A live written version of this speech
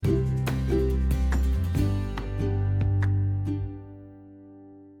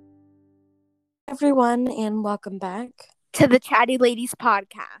everyone, and welcome back to the Chatty Ladies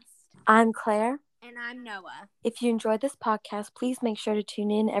podcast. I'm Claire. And I'm Noah. If you enjoyed this podcast, please make sure to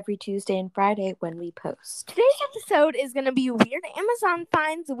tune in every Tuesday and Friday when we post. Today's episode is going to be weird Amazon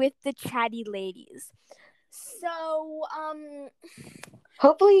finds with the Chatty Ladies. So,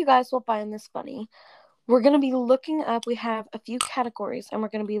 hopefully you guys will find this funny. We're going to be looking up, we have a few categories, and we're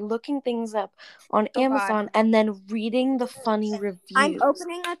going to be looking things up on Amazon and then reading the funny reviews. I'm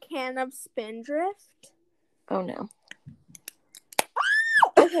opening a can of Spindrift. Oh, no.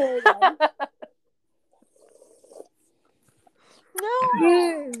 Okay, then.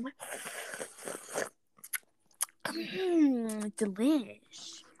 No.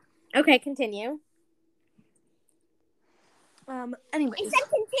 Delish. Okay, continue. Anyways. I said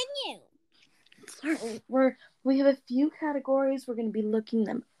continue. Sorry, we have a few categories. We're going to be looking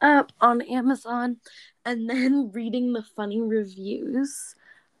them up on Amazon and then reading the funny reviews.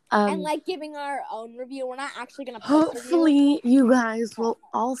 And giving our own review. We're not actually going to post hopefully you guys will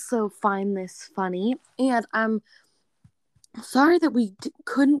also find this funny. And I'm sorry that we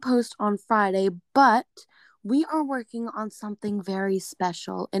couldn't post on Friday, but we are working on something very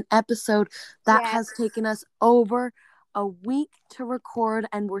special. An episode that has taken us over a week to record,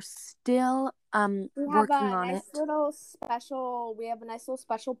 and we're still working on it. We have a nice little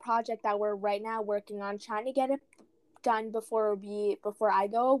special project that we're right now working on, trying to get it done before I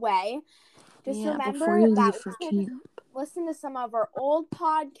go away. Just remember that listen to some of our old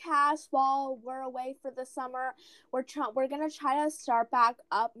podcasts while we're away for the summer. We're gonna try to start back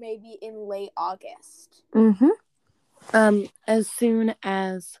up maybe in late August. As soon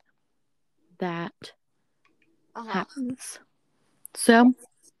as that happens. So,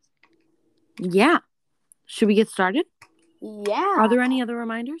 yeah. Should we get started? Yeah. Are there any other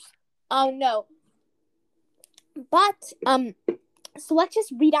reminders? Oh, no. But, so let's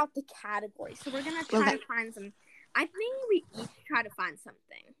just read out the categories. So we're going to try to find some. I think we each try to find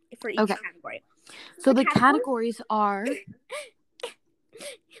something for each category. So the categories are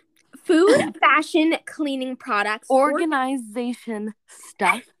food, fashion, cleaning products, organization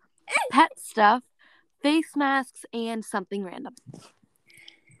stuff, pet stuff, face masks, and something random.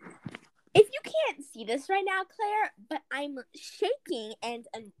 If you can't see this right now, Claire, but I'm shaking and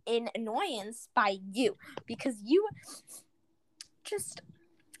in annoyance by you because you just...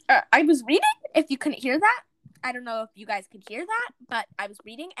 I was reading, if you couldn't hear that. I don't know if you guys could hear that, but I was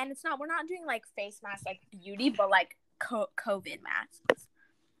reading, and we're not doing, face masks like beauty, but, COVID masks.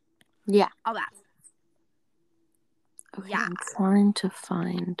 Yeah. All that. Okay, yeah. I'm trying to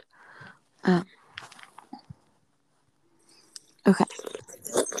find... Okay.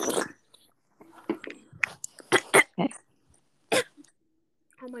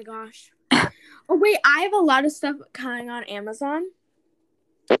 Oh my gosh. Oh wait, I have a lot of stuff coming on Amazon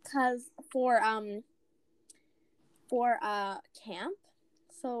because for camp.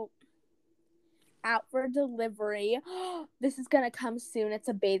 So out for delivery. This is gonna come soon. It's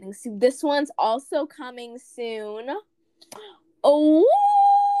a bathing suit. This one's also coming soon. Oh,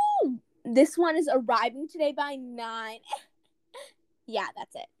 this one is arriving today by 9. Yeah,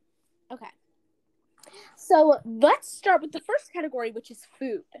 that's it. Okay. So let's start with the first category, which is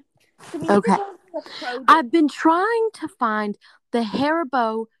food. Okay. I've been trying to find the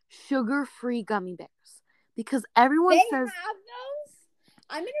Haribo sugar-free gummy bears because everyone says have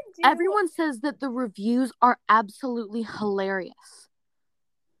those. Everyone says that the reviews are absolutely hilarious.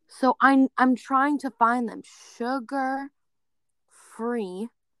 So I'm trying to find them. Sugar-free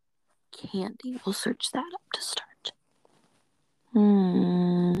candy. We'll search that up to start.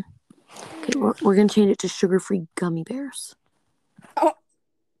 Okay, we're going to change it to sugar-free gummy bears.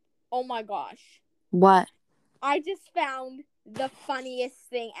 Oh my gosh. What? I just found the funniest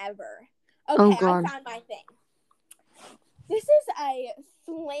thing ever. Okay, oh God. I found my thing. This is a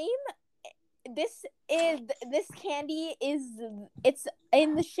flame. This candy it's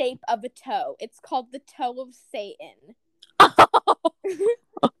in the shape of a toe. It's called the toe of Satan.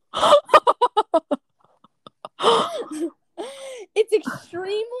 It's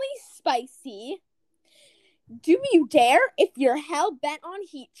extremely spicy. Do you dare? If you're hell bent on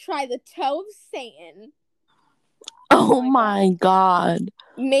heat, try the toe of Satan. Oh my God.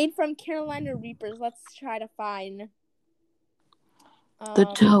 Made from Carolina Reapers. Let's try to find the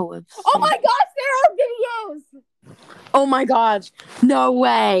toe of Satan. Oh my gosh, there are videos. Oh my gosh. No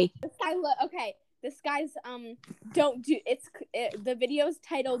way. This guy's don't do the video's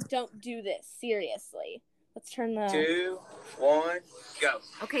titled "Don't Do This." Seriously. Let's turn the 2, 1, go.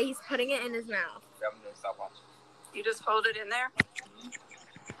 Okay, he's putting it in his mouth. I'm gonna stop watching. You just hold it in there? It's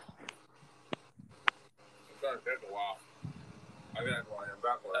gonna take a while. I gotta go on your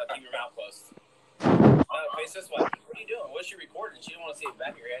back. Keep your mouth closed. Face this way. What are you doing? What's she recording? She didn't want to see the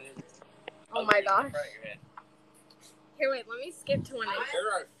back of your head. Oh my gosh. Here, wait. Let me skip to one.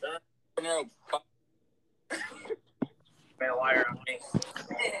 Made a liar on me.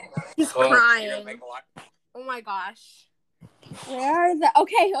 He's crying. Oh my gosh. Where are the...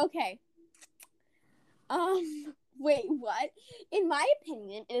 Okay. Wait, what? In my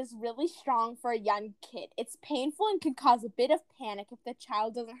opinion, it is really strong for a young kid. It's painful and could cause a bit of panic if the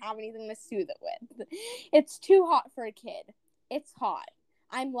child doesn't have anything to soothe it with. It's too hot for a kid. It's hot.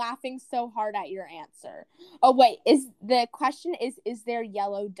 I'm laughing so hard at your answer. Oh, wait. The question is there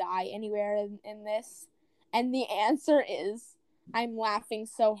yellow dye anywhere in this? And the answer is, I'm laughing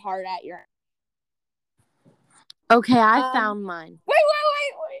so hard at your... Okay, I found mine. Wait.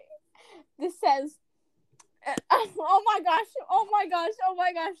 This says... Oh my gosh.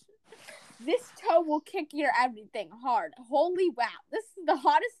 This toe will kick your everything hard. Holy wow. This is the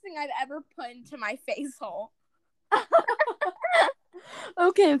hottest thing I've ever put into my face hole.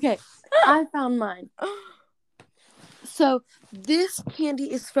 Okay. I found mine. So this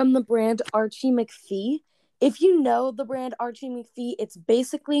candy is from the brand Archie McPhee. If you know the brand Archie McPhee, it's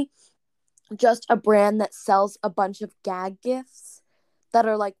basically just a brand that sells a bunch of gag gifts that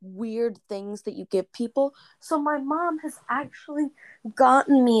are like weird things that you give people. So my mom has actually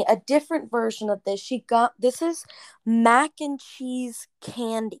gotten me a different version of this. This is mac and cheese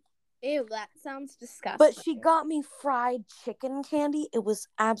candy. Ew, that sounds disgusting. But she got me fried chicken candy. It was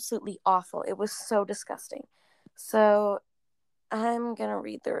absolutely awful. It was so disgusting. So I'm going to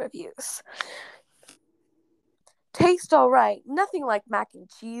read the reviews. Taste all right. Nothing like mac and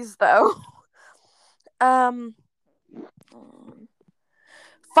cheese, though. 5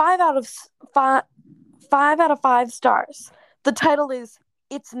 out of 5 stars. The title is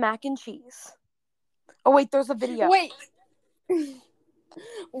It's Mac and Cheese. Oh, wait, there's a video. Wait.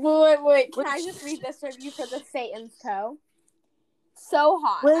 Wait. Can I just read this review for the Satan's Toe? So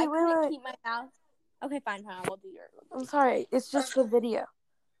hot. I couldn't keep my mouth. Okay, fine. We'll do your... I'm sorry. It's just the video.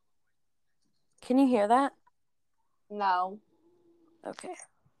 Can you hear that? No. Okay.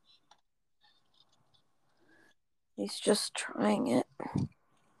 He's just trying it.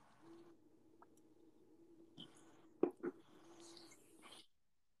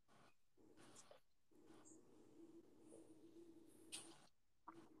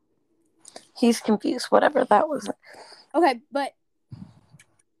 He's confused. Whatever that was. Okay, but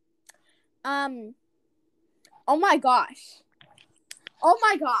oh my gosh.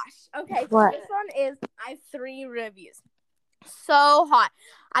 Okay, so what? This one is... I have 3 reviews. So hot.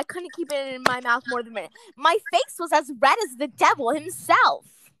 I couldn't keep it in my mouth more than a minute. My face was as red as the devil himself.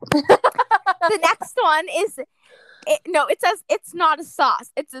 The next one is... it's not a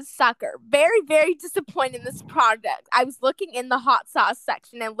sauce. It's a sucker. Very, very disappointed in this product. I was looking in the hot sauce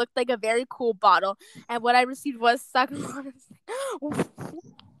section and it looked like a very cool bottle. And what I received was sucker.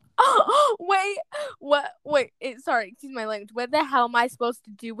 Sorry, excuse my language. What the hell am I supposed to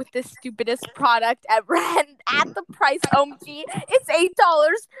do with this stupidest product ever? And at the price, OMG, it's $8.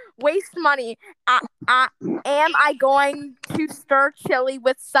 Waste money. Am I going to stir chili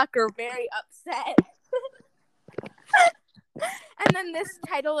with sucker? Very upset. And then this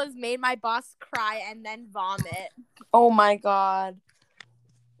title has made my boss cry and then vomit. Oh my god.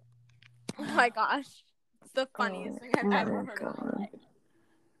 Oh my gosh. It's the funniest thing I've ever heard in my life.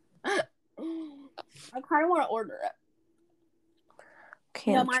 I kind of want to order it.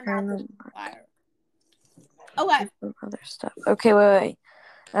 Okay, I'm trying to Okay. some other stuff. Okay, wait.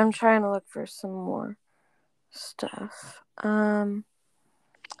 I'm trying to look for some more stuff. None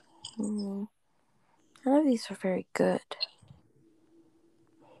of these are very good.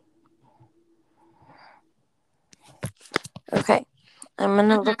 Okay, I'm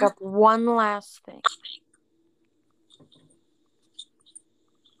gonna look up one last thing.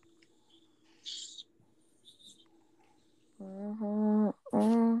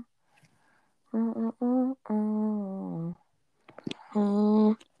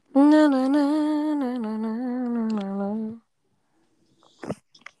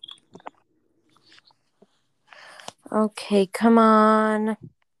 Okay, come on.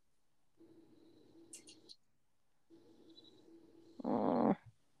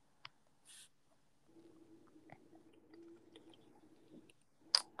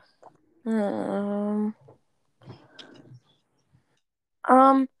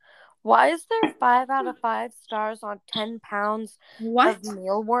 Why is there 5 out of 5 stars on 10 pounds of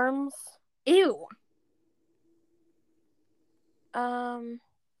mealworms? Ew.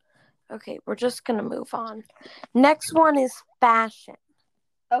 Okay, we're just gonna move on. Next one is fashion.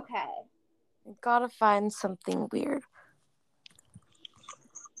 Okay. Gotta find something weird.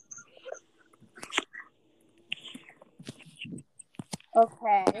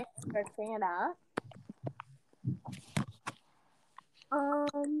 Okay, searching it up.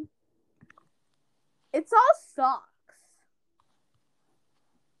 It's all socks.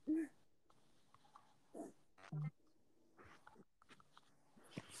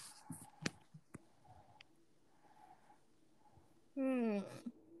 Hmm.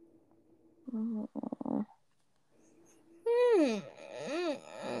 Yay.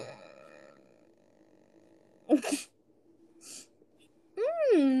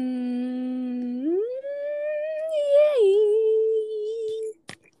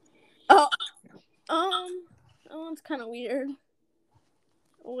 Oh, that one's kind of weird.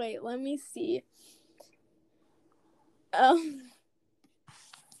 Wait, let me see. Oh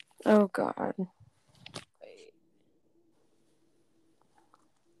God. Wait.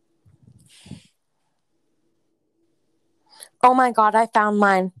 Oh my God, I found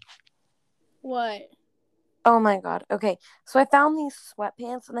mine. What? Oh my God. Okay, so I found these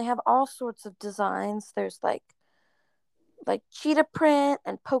sweatpants and they have all sorts of designs. There's like cheetah print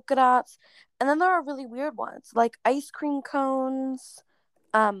and polka dots, and then there are really weird ones like ice cream cones,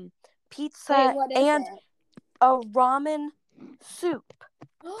 Wait, pizza, what is and it? a ramen soup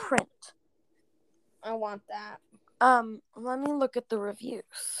print. I want that. Let me look at the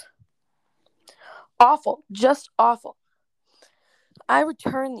reviews. Awful, just awful. I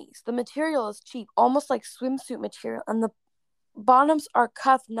returned these. The material is cheap, almost like swimsuit material, and the bottoms are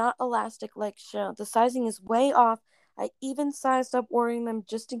cuffed, not elastic like shown. The sizing is way off. I even sized up ordering them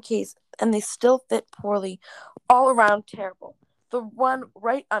just in case, and they still fit poorly. All around terrible. The one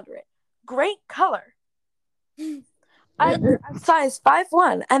right under it. Great color. I'm size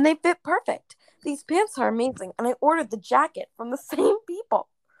 5'1", and they fit perfect. These pants are amazing, and I ordered the jacket from the same people.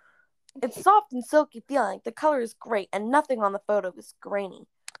 It's soft and silky feeling. The color is great, and nothing on the photo is grainy.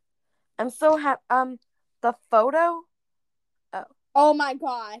 I'm so happy. The photo? Oh my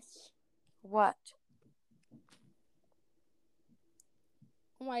gosh. What?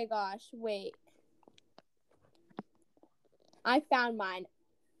 Oh my gosh. Wait. I found mine.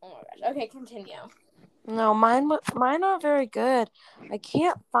 Oh my gosh. Okay, continue. No, mine aren't very good. I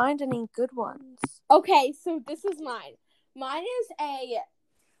can't find any good ones. Okay, so this is mine. Mine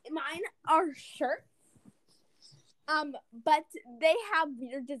are shirts. But they have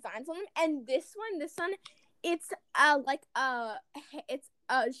weird designs on them. And this one, it's it's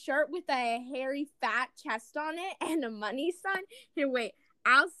a shirt with a hairy fat chest on it and a money sign. Here, wait.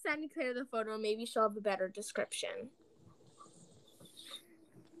 I'll send Claire the photo. Maybe she'll have a better description.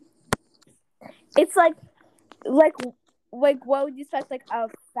 It's like what would you expect? Like a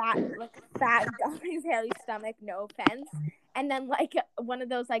fat guy's hairy stomach. No offense. And then like one of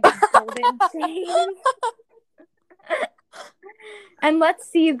those like golden chains. And let's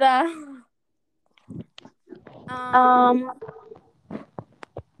see the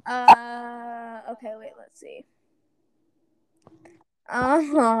okay, wait, let's see.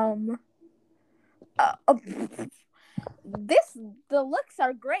 The looks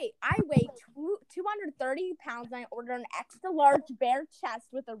are great. I weigh 230 pounds and I ordered an extra large bare chest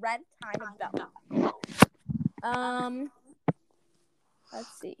with a red tie and a belt.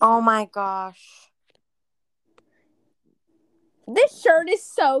 Let's see. Oh my gosh. This shirt is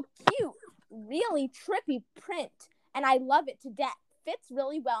so cute. Really trippy print. And I love it to death. Fits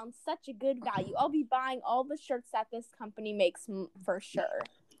really well and such a good value. I'll be buying all the shirts that this company makes for sure.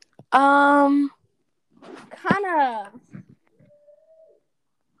 Kinda.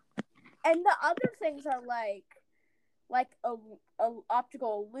 And the other things are like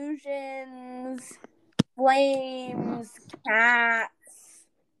optical illusions, flames, cats.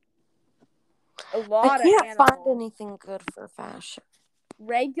 A lot I can't of animals. find anything good for fashion.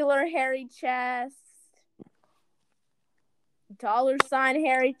 Regular hairy chest. $sign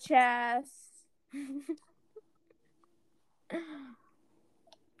hairy chest.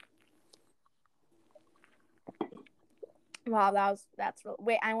 Wow, that's real.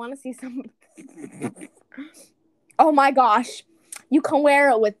 Wait, I want to see some. Oh my gosh, you can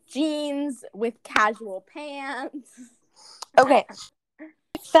wear it with jeans, with casual pants. Okay, I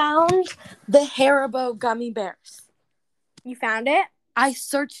found the Haribo gummy bears. You found it? I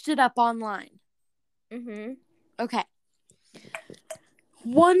searched it up online. Okay.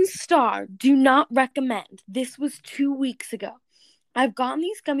 1 star. Do not recommend. This was 2 weeks ago. I've gotten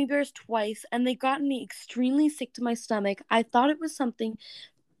these gummy bears twice, and they got me extremely sick to my stomach. I thought it was something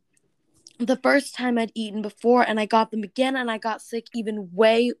the first time I'd eaten before, and I got them again, and I got sick even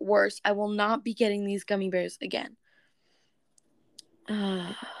way worse. I will not be getting these gummy bears again.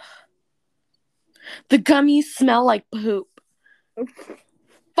 The gummies smell like poop.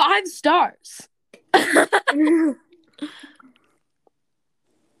 5 stars.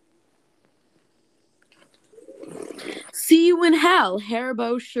 See you in hell,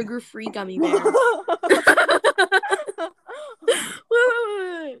 Haribo sugar-free gummy bears.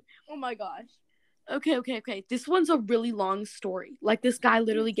 Wait. Oh my gosh. Okay. This one's a really long story. Like, this guy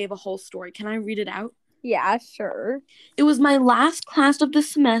literally gave a whole story. Can I read it out? Yeah, sure. It was my last class of the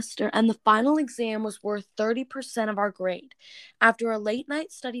semester, and the final exam was worth 30% of our grade. After a late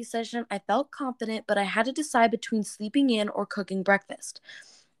night study session, I felt confident, but I had to decide between sleeping in or cooking breakfast.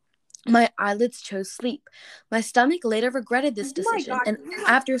 My eyelids chose sleep. My stomach later regretted this decision, and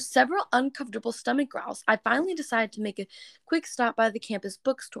after several uncomfortable stomach growls, I finally decided to make a quick stop by the campus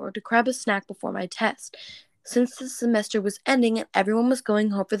bookstore to grab a snack before my test. Since the semester was ending and everyone was going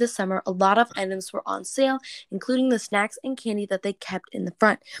home for the summer, a lot of items were on sale, including the snacks and candy that they kept in the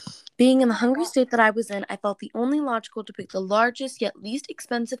front. Being in the hungry state that I was in, I felt the only logical to pick the largest yet least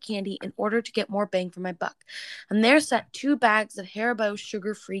expensive candy in order to get more bang for my buck. And there sat 2 bags of Haribo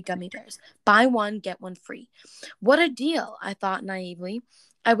sugar-free gummy bears. Buy one, get one free. What a deal, I thought naively.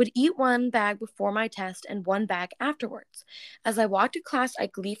 I would eat 1 bag before my test and 1 bag afterwards. As I walked to class, I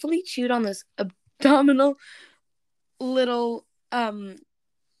gleefully chewed on this abdominal little,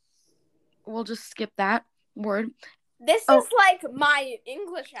 we'll just skip that word. This is like my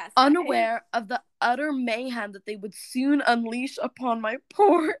English essay. Unaware of the utter mayhem that they would soon unleash upon my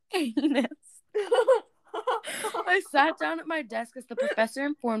poor anus. I sat down at my desk as the professor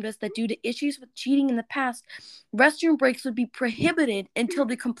informed us that due to issues with cheating in the past, restroom breaks would be prohibited until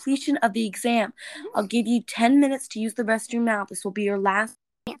the completion of the exam. I'll give you 10 minutes to use the restroom now. This will be your last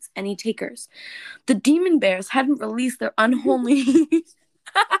chance. Any takers? The demon bears hadn't released their unholy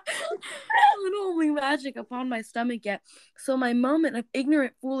magic upon my stomach yet, so my moment of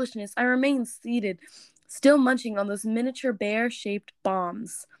ignorant foolishness, I remained seated, still munching on those miniature bear-shaped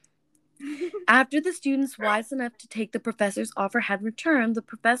bombs. After the students wise enough to take the professor's offer had returned, the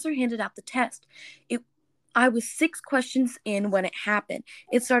professor handed out the test. I was 6 questions in when it happened.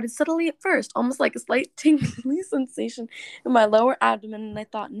 It started subtly at first, almost like a slight tingly sensation in my lower abdomen, and I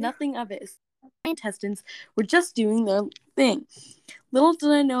thought nothing of it. My intestines were just doing their thing. Little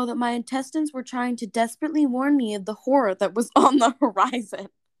did I know that my intestines were trying to desperately warn me of the horror that was on the horizon.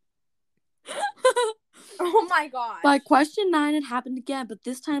 Oh my god. By question 9, it happened again, but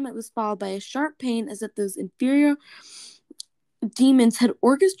this time it was followed by a sharp pain as if those inferior demons had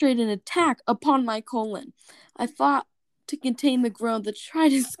orchestrated an attack upon my colon. I fought to contain the groan that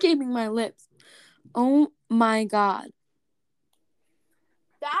tried escaping my lips. Oh my god.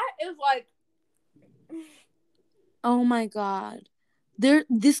 That is like... Oh my god.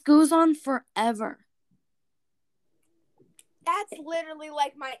 This goes on forever. That's literally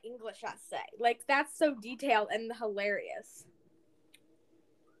like my English essay. Like, that's so detailed and hilarious.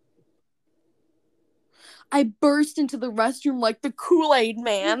 I burst into the restroom like the Kool-Aid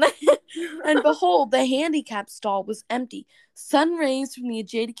man. And behold, the handicap stall was empty. Sun rays from the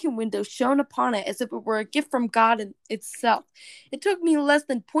adjacent window shone upon it as if it were a gift from God itself. It took me less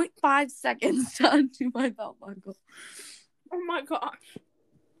than 0.5 seconds to undo my belt buckle. Oh my gosh.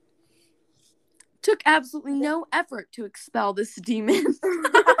 Took absolutely no effort to expel this demon.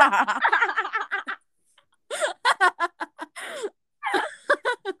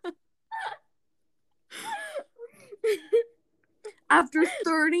 After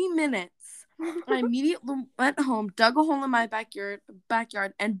 30 minutes, I immediately went home, dug a hole in my backyard,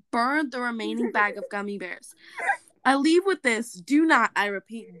 and burned the remaining bag of gummy bears. I leave with this. Do not, I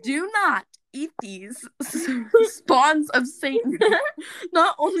repeat, do not eat these spawns of Satan.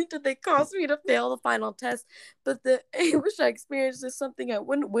 Not only did they cause me to fail the final test, but the anguish I experienced is something I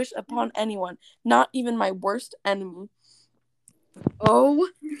wouldn't wish upon anyone, not even my worst enemy. Oh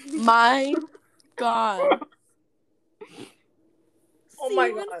my god. Oh my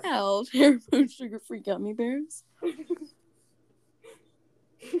See you god. in hell, Haribo sugar-free gummy bears.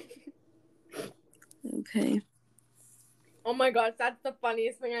 Okay. Oh my gosh, that's the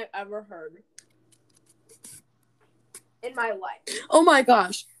funniest thing I've ever heard in my life. Oh my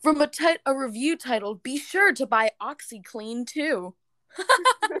gosh. From a review titled, "Be sure to buy OxyClean too."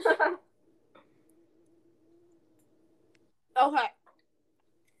 Okay.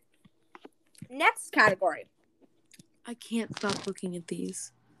 Next category. I can't stop looking at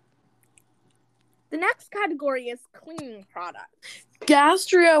these. The next category is cleaning products.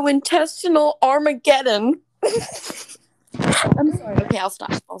 Gastrointestinal Armageddon. I'm sorry. Okay, I'll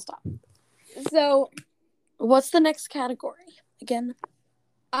stop. So, what's the next category again?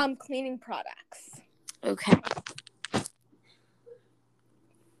 Cleaning products. Okay.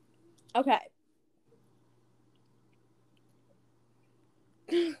 Okay.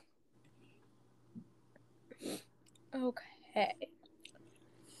 Okay.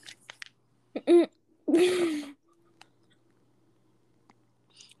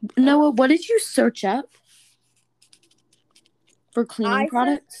 Noah, what did you search up for cleaning I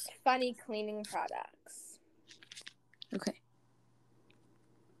products? searched funny cleaning products. Okay.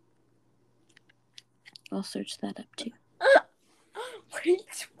 I'll search that up too.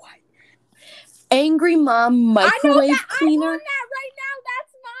 Wait, what? Angry Mom microwave cleaner. I'm on that right now.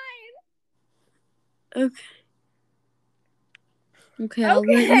 That's mine. Okay, I'll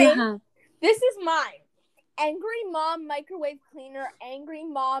let you have. This is mine. Angry Mom microwave cleaner. Angry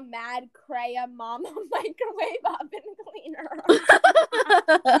Mom mad Crea Mama microwave oven cleaner.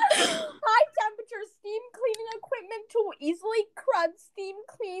 High temperature steam cleaning equipment to easily crud steam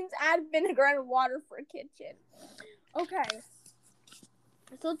cleans. Add vinegar and water for kitchen. Okay.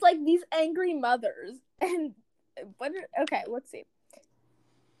 So it's like these angry mothers. And okay, let's see.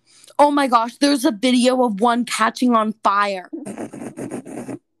 Oh my gosh, there's a video of one catching on fire.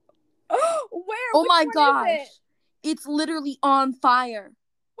 Where? Oh Which my one gosh. is it? It's literally on fire.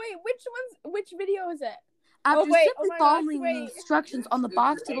 Wait, which video is it? After simply following the instructions on the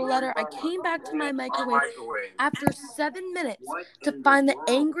box to the letter, I came back to my microwave after 7 minutes to find that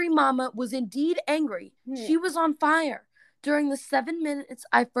Angry Mama was indeed angry. She was on fire. During the 7 minutes,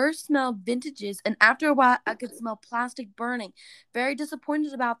 I first smelled vintages, and after a while, I could smell plastic burning. Very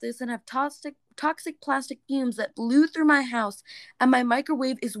disappointed about this and have toxic plastic fumes that blew through my house, and my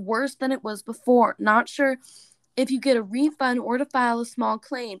microwave is worse than it was before. Not sure if you get a refund or to file a small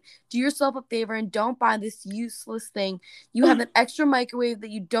claim. Do yourself a favor and don't buy this useless thing. You have an extra microwave that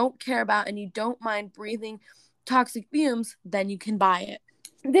you don't care about and you don't mind breathing toxic fumes, then you can buy it.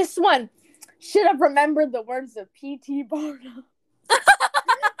 This one should have remembered the words of P.T. Barnum.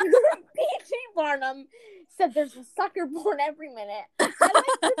 P.T. Barnum said there's a sucker born every minute. I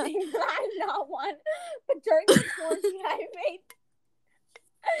like to think that I'm not one, but during the quarantine I made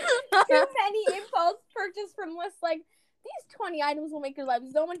too many impulse purchases from lists like these 20 items will make your life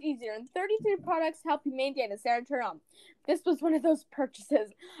so much easier and 33 products help you maintain a sanitary home. This was one of those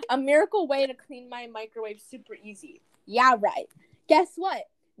purchases. A miracle way to clean my microwave super easy. Yeah, right. Guess what?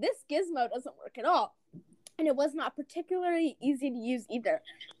 This gizmo doesn't work at all. And it was not particularly easy to use either.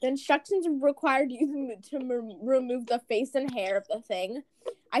 The instructions required you to remove the face and hair of the thing.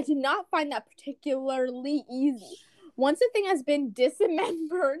 I did not find that particularly easy. Once the thing has been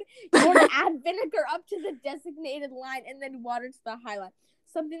dismembered, you want to add vinegar up to the designated line and then water to the highlight.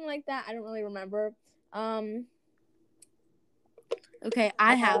 Something like that. I don't really remember. Okay,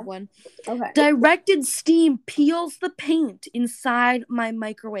 I have one. Okay. Directed steam peels the paint inside my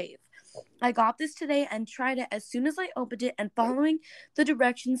microwave. I got this today and tried it as soon as I opened it and following the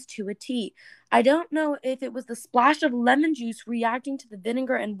directions to a T. I don't know if it was the splash of lemon juice reacting to the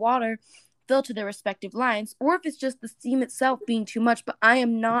vinegar and water filled to their respective lines, or if it's just the steam itself being too much, but I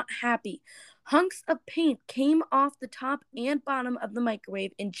am not happy. Hunks of paint came off the top and bottom of the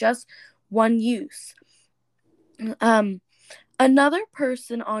microwave in just one use. Another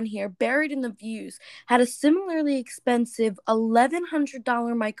person on here, buried in the views, had a similarly expensive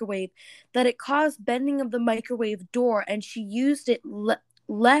 $1,100 microwave that it caused bending of the microwave door, and she used it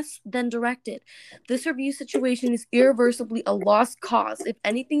less than directed. This review situation is irreversibly a lost cause. If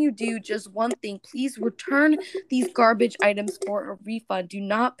anything you do, just one thing, please return these garbage items for a refund. Do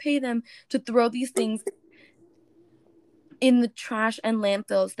not pay them to throw these things in the trash and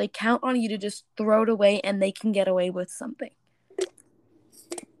landfills. They count on you to just throw it away, and they can get away with something.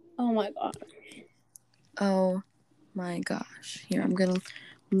 Oh my gosh. Oh my gosh. Here, I'm going to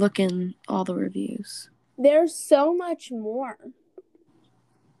look in all the reviews. There's so much more.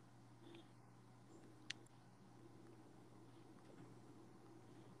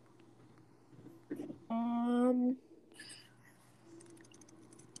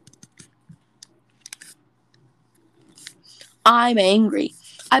 I'm angry.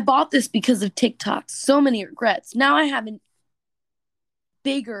 I bought this because of TikTok. So many regrets. Now I have a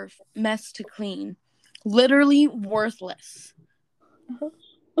bigger mess to clean. Literally worthless.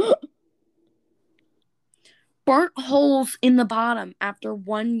 Burnt holes in the bottom after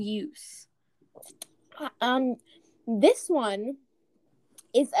one use. This one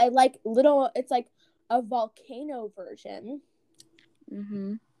is it's like a volcano version.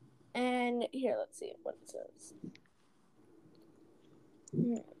 Mm-hmm. And here, let's see what it says.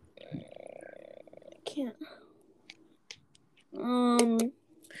 Can't.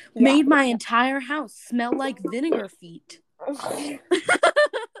 Made my entire house smell like vinegar feet.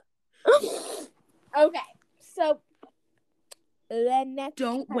 Okay, so the next.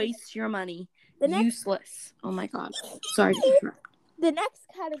 Don't waste your money. Useless. Oh my god. Sorry to interrupt. The next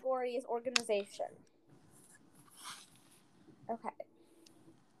category is organization. Okay.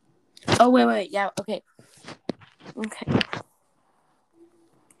 Oh, wait. Yeah, okay.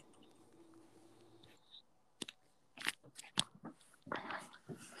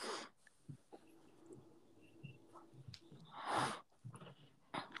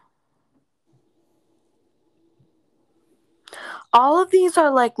 of these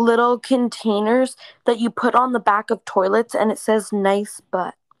are like little containers that you put on the back of toilets, and it says nice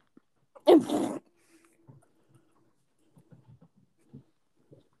butt.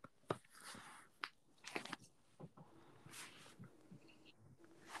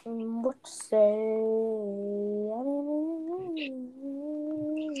 What say?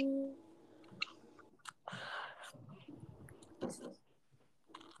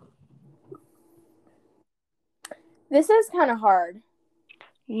 This is kind of hard.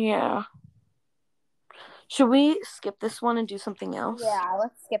 Yeah. Should we skip this one and do something else? Yeah,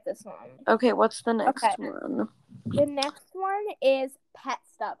 let's skip this one. Okay, what's the next Okay. one? The next one is pet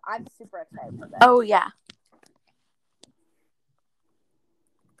stuff. I'm super excited for this. Oh, yeah.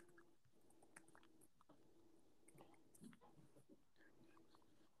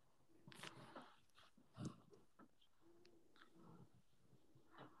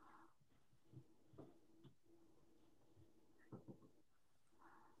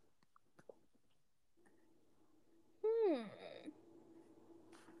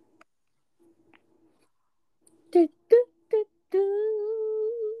 Do, do, do, do.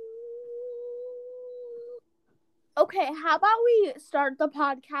 Okay, how about we start the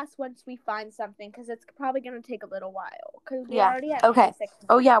podcast once we find something, because it's probably going to take a little while, because we're already at 26 minutes.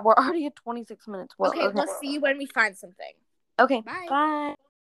 Oh, yeah, we're already at 26 minutes. Well, okay, we'll see you when we find something. Okay, Bye. bye.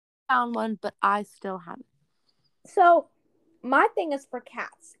 I found one, but I still haven't. So, my thing is for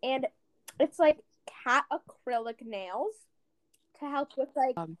cats, and it's like cat acrylic nails to help with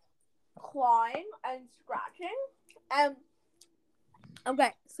like clawing and scratching. And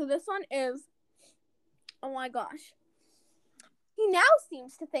okay, so this one is, oh my gosh, he now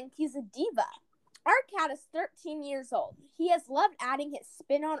seems to think he's a diva. Our cat is 13 years old. He has loved adding his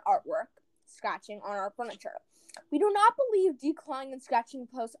spin on artwork, scratching on our furniture. We do not believe declawing and scratching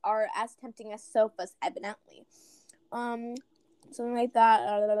posts are as tempting as sofas, evidently. Something like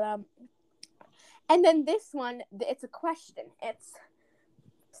that. And then this one, it's a question. It's,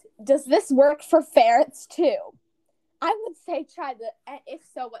 does this work for ferrets too? I would say try the, if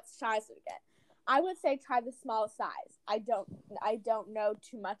so, what size would we get? I would say try the small size. I don't know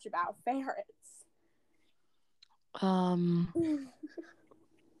too much about ferrets.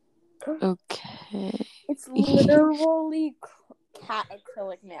 Okay. It's literally cat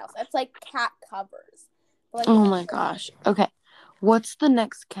acrylic nails. It's like cat covers. Like, oh my gosh. Okay. What's the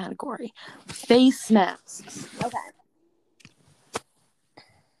next category? Face masks. Okay.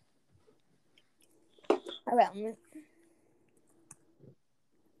 Okay.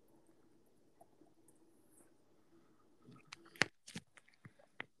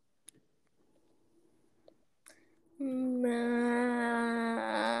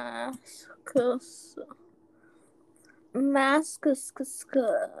 Masks.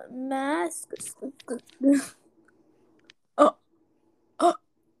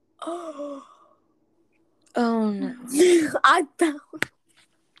 Oh no. I found.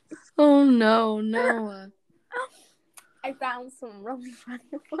 Oh no, Noah. I found some really funny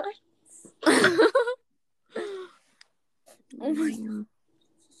ones. Oh my god.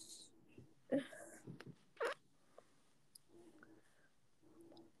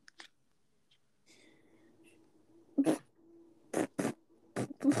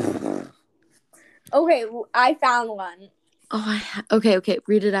 Okay, I found one. Oh, okay.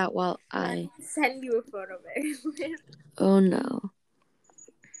 Read it out while I send you a photo of it. Oh no.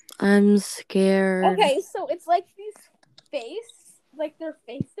 I'm scared. Okay, so it's like these like their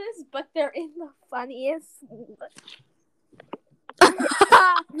faces, but they're in the funniest.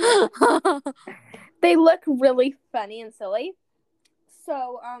 They look really funny and silly.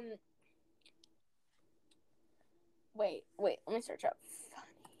 So, wait, let me search up.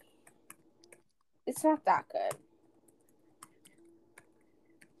 It's not that good.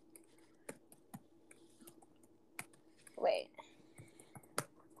 Wait.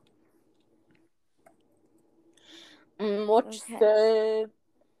 What's the...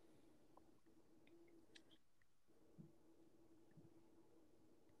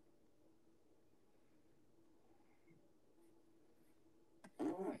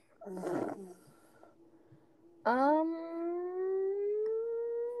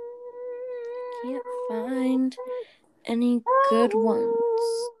 Can't find any good ones.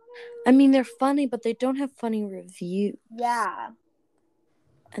 I mean, they're funny, but they don't have funny reviews. Yeah.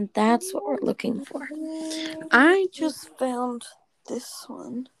 And that's what we're looking for. I just found this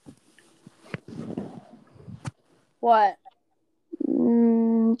one. What?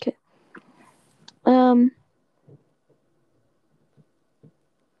 Okay.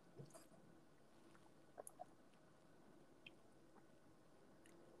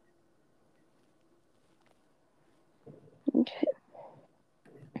 Okay.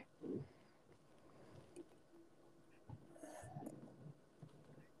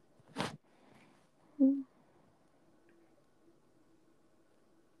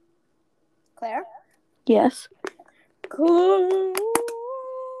 Claire? Yes. Cool.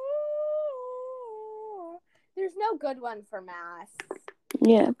 There's no good one for math.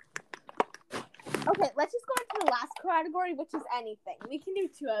 Yeah. Okay, let's just go into the last category, which is anything. We can do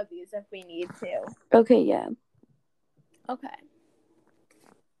 2 of these if we need to. Okay, yeah. Okay.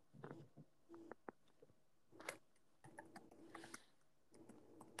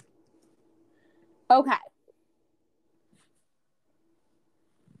 Okay.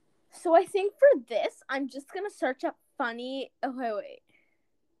 So I think for this, I'm just going to search up funny... Oh, wait.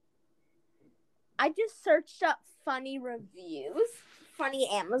 I just searched up funny reviews. Funny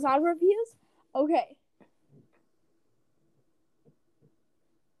Amazon reviews. Okay.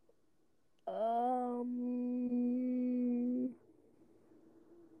 Oh.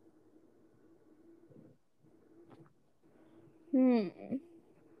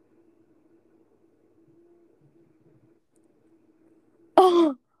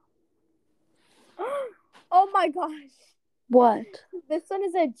 Oh my gosh. What? This one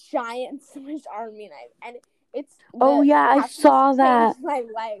is a giant Swiss Army knife, and it's. Oh yeah, I saw that. My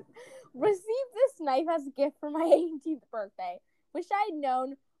life. Received this knife as a gift for my 18th birthday. Wish I had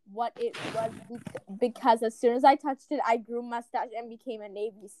known what it was because as soon as I touched it, I grew a mustache and became a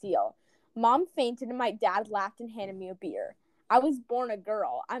Navy SEAL. Mom fainted and my dad laughed and handed me a beer. I was born a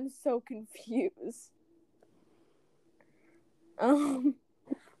girl. I'm so confused.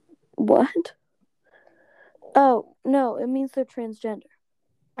 What? Oh, no, it means they're transgender.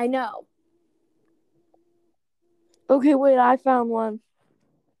 I know. Okay, wait, I found one.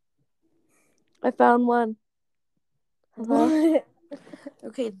 Hello?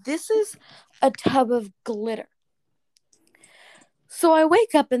 Okay, this is a tub of glitter. So I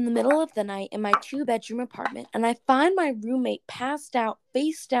wake up in the middle of the night in my 2-bedroom apartment, and I find my roommate passed out,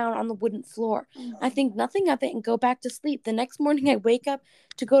 face down on the wooden floor. I think nothing of it and go back to sleep. The next morning I wake up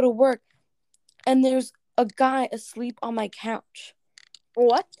to go to work, and there's a guy asleep on my couch.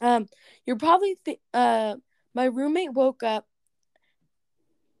 What? You're probably my roommate woke up.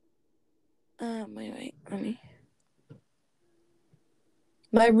 Wait, let me.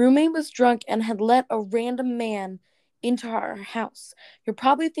 My roommate was drunk and had let a random man into our house. You're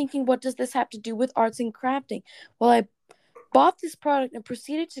probably thinking, what does this have to do with arts and crafting? Well, I bought this product and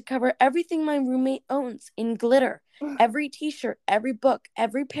proceeded to cover everything my roommate owns in glitter. Every t-shirt, every book,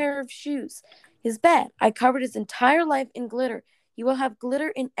 every pair of shoes. His bed. I covered his entire life in glitter. He will have glitter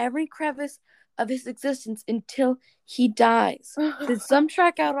in every crevice of his existence until he dies. Did some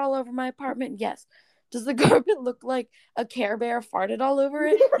track out all over my apartment? Yes. Does the carpet look like a Care Bear farted all over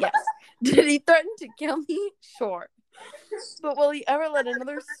it? Yes. Did he threaten to kill me? Sure. But will he ever let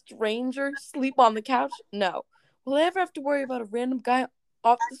another stranger sleep on the couch? No. Will I ever have to worry about a random guy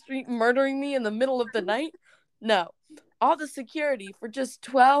off the street murdering me in the middle of the night? No. All the security for just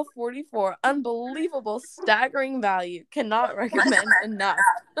 $12.44. Unbelievable, staggering value. Cannot recommend enough.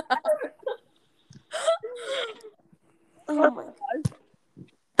 Oh my god.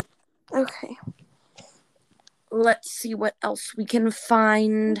 Okay. Let's see what else we can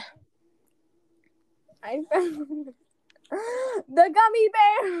find. I found the gummy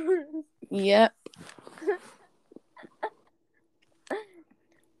bears. Yep.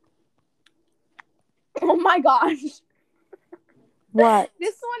 Oh my gosh. What?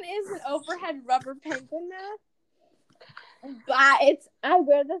 This one is an overhead rubber penguin mask. But I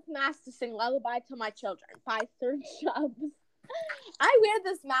wear this mask to sing Lullaby to My Children by Sir Chubbs. I wear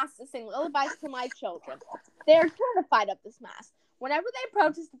this mask to sing lullabies to my children. They are terrified of this mask. Whenever they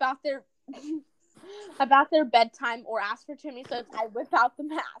protest about their bedtime or ask for too many soaps, I whip out the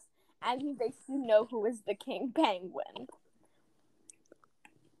mask. And they soon know who is the king penguin.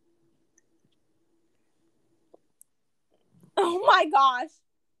 Oh my gosh.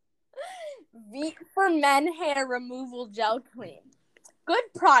 Veet for Men Hair Removal Gel Cream.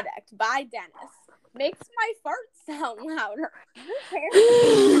 Good product by Dennis. Makes my farts sound louder.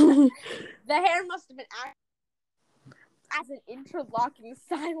 The hair must have been as an interlocking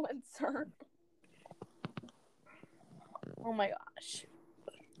silencer. Oh my gosh.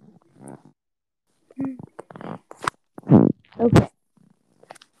 Okay.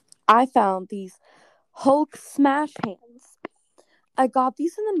 I found these Hulk smash hands. I got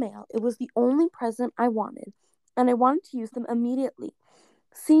these in the mail. It was the only present I wanted, and I wanted to use them immediately.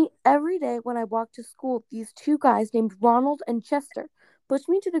 See, every day when I walked to school, these 2 guys named Ronald and Chester push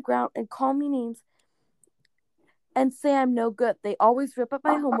me to the ground and call me names and say I'm no good. They always rip up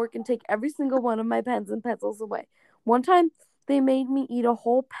my homework and take every single one of my pens and pencils away. One time, they made me eat a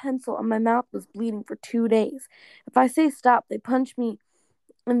whole pencil and my mouth was bleeding for 2 days. If I say stop, they punch me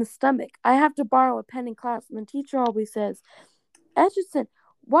in the stomach. I have to borrow a pen in class, and the teacher always says, Edgerton,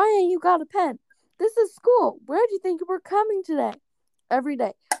 Why ain't you got a pen? This is school. Where do you think we're coming today? Every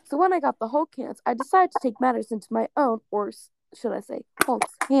day. So when I got the Hulk hands, I decided to take matters into my own, or should I say,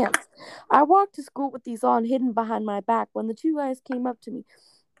 Hulk's hands. I walked to school with these on hidden behind my back when the two guys came up to me.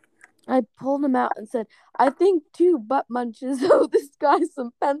 I pulled them out and said, I think 2 butt munches owe this guy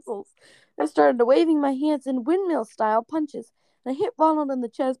some pencils. I started waving my hands in windmill-style punches. And I hit Ronald in the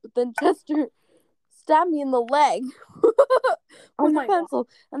chest, but then Chester stabbed me in the leg with a pencil.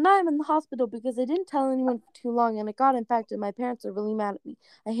 And now I'm in the hospital because I didn't tell anyone for too long and it got infected. My parents are really mad at me.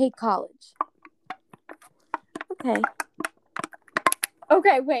 I hate college. Okay.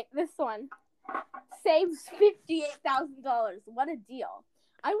 Okay, wait. This one saves $58,000. What a deal.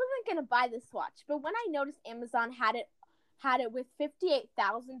 I wasn't going to buy this watch, but when I noticed Amazon had it with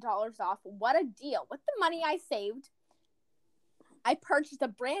 $58,000 off, what a deal. With the money I saved, I purchased a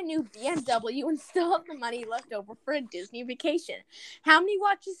brand new BMW and still have the money left over for a Disney vacation. How many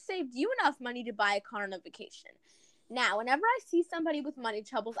watches saved you enough money to buy a car on a vacation? Now, whenever I see somebody with money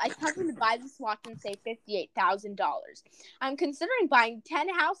troubles, I tell them to buy this watch and save $58,000. I'm considering buying 10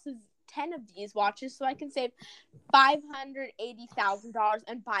 of these watches so I can save $580,000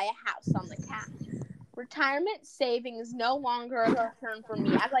 and buy a house on the cash. Retirement saving is no longer a concern for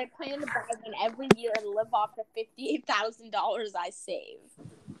me, as I plan to buy one every year and live off the $58,000 I save.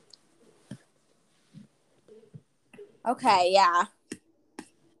 Okay, yeah.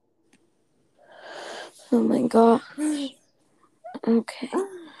 Oh my god. Okay.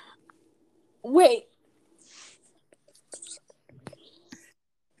 Wait.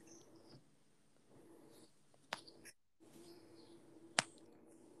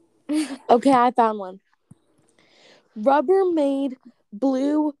 Okay, I found one. Rubber-made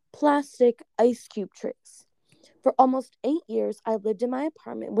blue plastic ice cube trays. For almost 8 years, I lived in my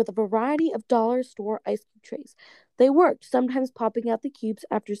apartment with a variety of dollar store ice cube trays. They worked, sometimes popping out the cubes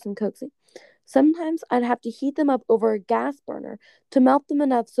after some coaxing. Sometimes I'd have to heat them up over a gas burner to melt them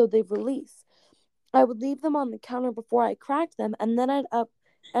enough so they'd release. I would leave them on the counter before I cracked them, and then I'd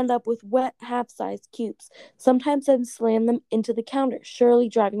end up with wet half-sized cubes. Sometimes I'd slam them into the counter, surely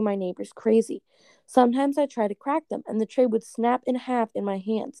driving my neighbors crazy. Sometimes I'd try to crack them, and the tray would snap in half in my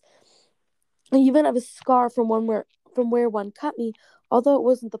hands. I even have a scar from where one cut me, although it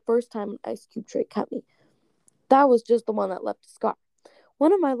wasn't the first time an ice cube tray cut me. That was just the one that left a scar.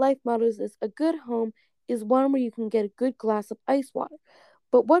 One of my life mottos is a good home is one where you can get a good glass of ice water.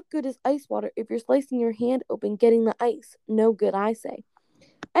 But what good is ice water if you're slicing your hand open getting the ice? No good, I say.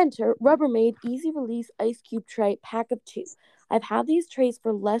 Enter Rubbermaid Easy Release Ice Cube Tray Pack of 2. I've had these trays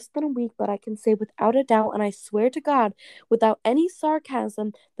for less than a week, but I can say without a doubt, and I swear to God, without any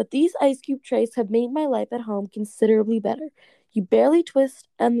sarcasm, that these ice cube trays have made my life at home considerably better. You barely twist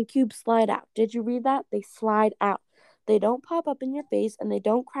and the cubes slide out. Did you read that? They slide out. They don't pop up in your face and they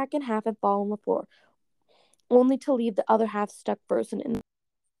don't crack in half and fall on the floor, only to leave the other half stuck frozen in.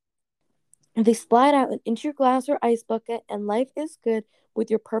 They slide out and into your glass or ice bucket, and life is good with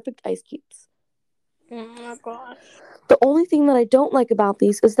your perfect ice cubes. Oh my gosh. The only thing that I don't like about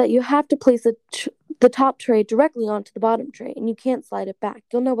these is that you have to place the top tray directly onto the bottom tray, and you can't slide it back.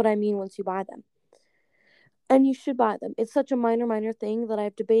 You'll know what I mean once you buy them. And you should buy them. It's such a minor thing that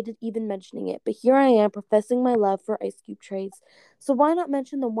I've debated even mentioning it. But here I am professing my love for ice cube trays. So why not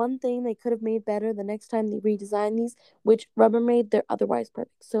mention the one thing they could have made better the next time they redesign these, which Rubbermaid, they're otherwise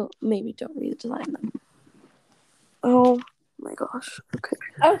perfect. So maybe don't redesign them. Oh my gosh.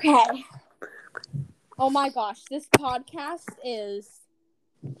 Okay. Oh my gosh, this podcast is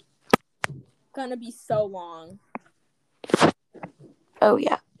gonna be so long. Oh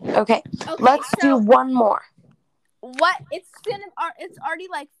yeah. Okay. Let's do one more. What? It's already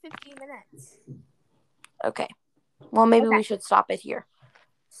like 15 minutes. Okay. Well, maybe we should stop it here.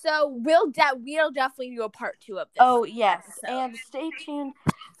 So we'll definitely do a part 2 of this. Oh yes, and stay tuned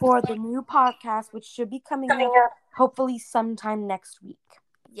for the new podcast, which should be coming out hopefully sometime next week.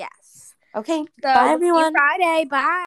 Yes. Okay. So bye everyone. See you Friday. Bye.